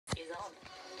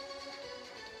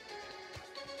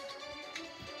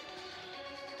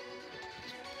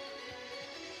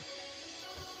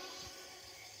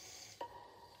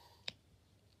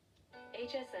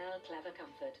HSL Clever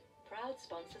Comfort, proud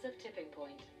sponsors of Tipping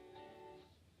Point.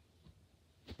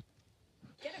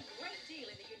 Get a great deal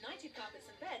in the United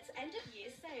Carpets and Beds end-of-year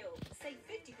sale. Save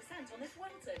 50% on this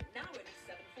wellington, now only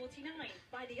 $7.49.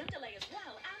 Buy the underlay as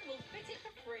well and we'll fit it for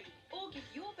free. Or give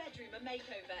your bedroom a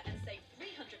makeover and save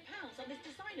 £300 on this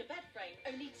designer bed frame,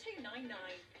 only $299.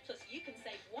 Plus you can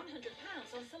save £100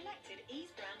 on selected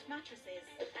Ease brand mattresses.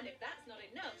 And if that's not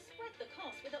enough, spread the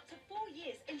cost with up to 4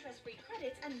 years interest-free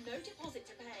credit and no deposit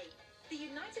to pay. The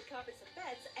United Carpets and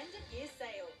Beds end-of-year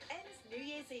sale ends New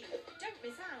Year's Eve. Don't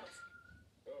miss out.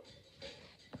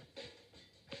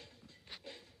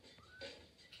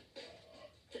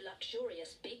 The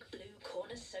luxurious big blue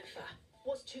corner sofa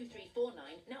was $2,349,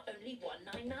 now only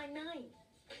 $1,999.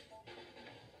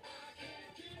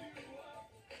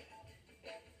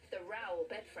 The Rowell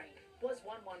bed frame was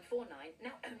 $1,149,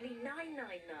 now only $999.